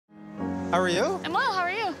How are you? I'm well, how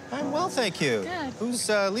are you? I'm well, thank you. Good. Who's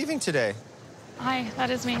leaving today? Hi, that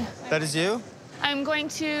is me. That is you? I'm going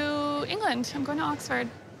to England. I'm going to Oxford.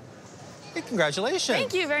 Hey, congratulations.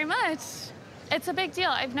 Thank you very much. It's a big deal.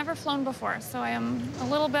 I've never flown before, so I am a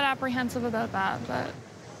little bit apprehensive about that, but...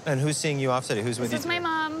 And who's seeing you off today? Who's with you? This is my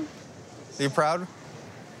mom. Are you proud?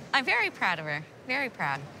 I'm very proud of her, very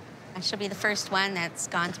proud. And she'll be the first one that's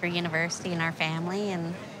gone through university in our family,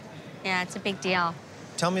 and yeah, it's a big deal.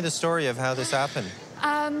 Tell me the story of how this happened.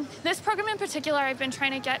 This program in particular I've been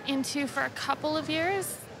trying to get into for a couple of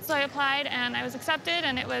years. So I applied and I was accepted,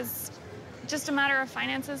 and it was just a matter of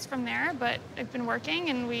finances from there, but I've been working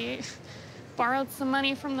and we borrowed some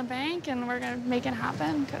money from the bank and we're gonna make it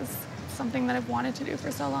happen because it's something that I've wanted to do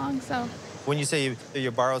for so long, so. When you say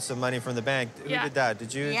you borrowed some money from the bank, who did that?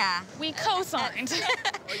 Did you? Yeah. We co-signed.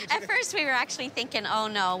 At first we were actually thinking, oh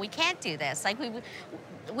no, we can't do this. Like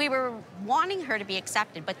we were wanting her to be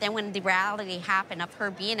accepted, but then when the reality happened of her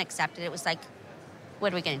being accepted, it was like,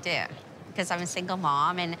 what are we gonna do? Because I'm a single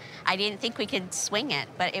mom, and I didn't think we could swing it,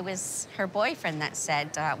 but it was her boyfriend that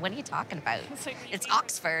said, what are you talking about? It's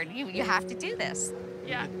Oxford, you have to do this.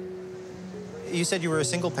 Yeah. You said you were a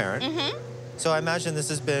single parent. Mm-hmm. So I imagine this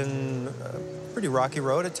has been a pretty rocky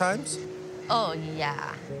road at times? Oh,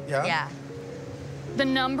 yeah. Yeah? Yeah. The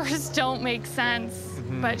numbers don't make sense,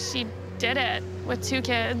 but she did it with 2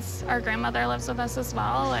 kids. Our grandmother lives with us as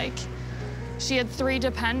well. Like, she had 3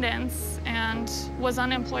 dependents and was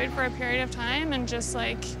unemployed for a period of time and just,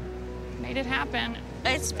 like, made it happen.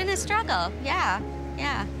 It's been a struggle, yeah,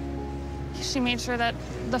 yeah. She made sure that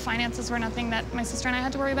the finances were nothing that my sister and I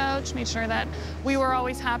had to worry about. She made sure that we were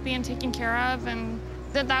always happy and taken care of, and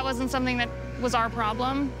that wasn't something that was our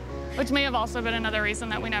problem, which may have also been another reason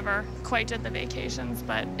that we never quite did the vacations,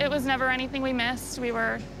 but it was never anything we missed. We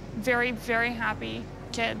were very, very happy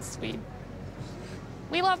kids.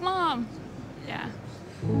 We love Mom. Yeah.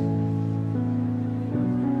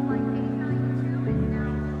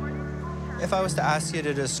 If I was to ask you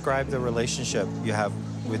to describe the relationship you have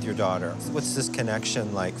with your daughter, what's this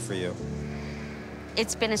connection like for you?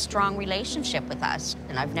 It's been a strong relationship with us,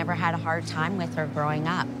 and I've never had a hard time with her growing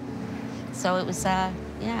up. So it was,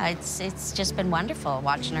 yeah, it's just been wonderful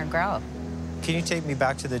watching her grow. Can you take me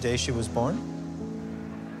back to the day she was born?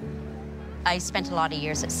 I spent a lot of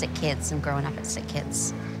years at Sick Kids and growing up at Sick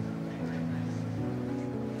Kids.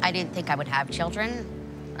 I didn't think I would have children.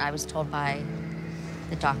 I was told by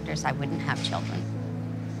the doctors I wouldn't have children.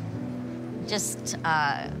 Just,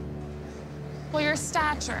 Well, your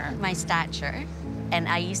stature. my stature. And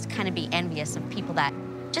I used to kind of be envious of people that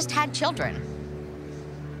just had children.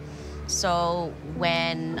 So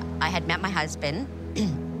when I had met my husband,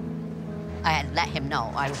 I had let him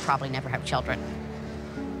know I would probably never have children.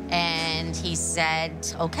 And he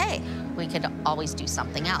said, okay, we could always do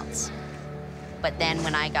something else. But then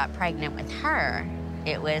when I got pregnant with her,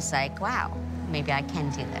 it was like, wow, maybe I can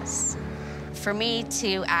do this. For me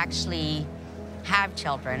to actually have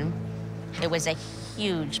children, it was a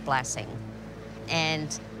huge blessing.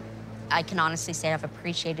 And I can honestly say I've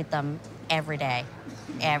appreciated them every day,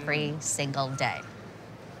 every single day.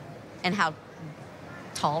 And how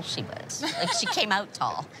tall she was. Like, she came out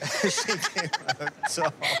tall. She came out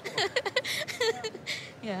tall.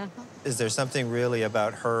 Yeah. Is there something really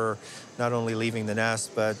about her not only leaving the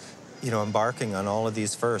nest, but, you know, embarking on all of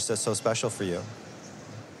these firsts that's so special for you?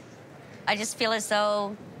 I just feel as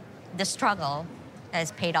though the struggle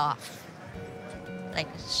has paid off. Like,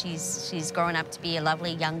 she's grown up to be a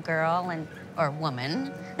lovely young girl or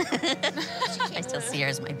woman. I still see her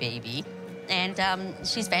as my baby. And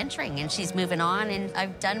she's venturing and she's moving on, and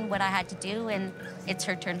I've done what I had to do, and it's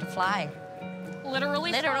her turn to fly.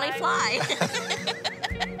 Literally fly.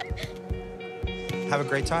 Have a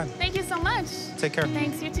great time. Thank you so much. Take care.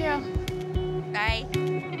 Thanks, you too. Bye.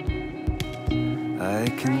 I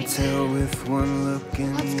can tell with one look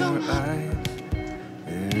in your eyes.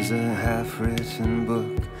 There's a half-written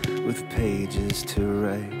book with pages to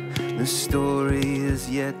write. The story is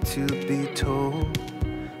yet to be told.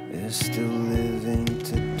 There's still living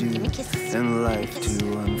to do and life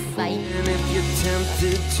to unfold. And if you're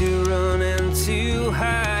tempted to run and to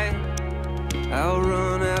hide, I'll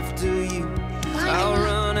run after you. I'll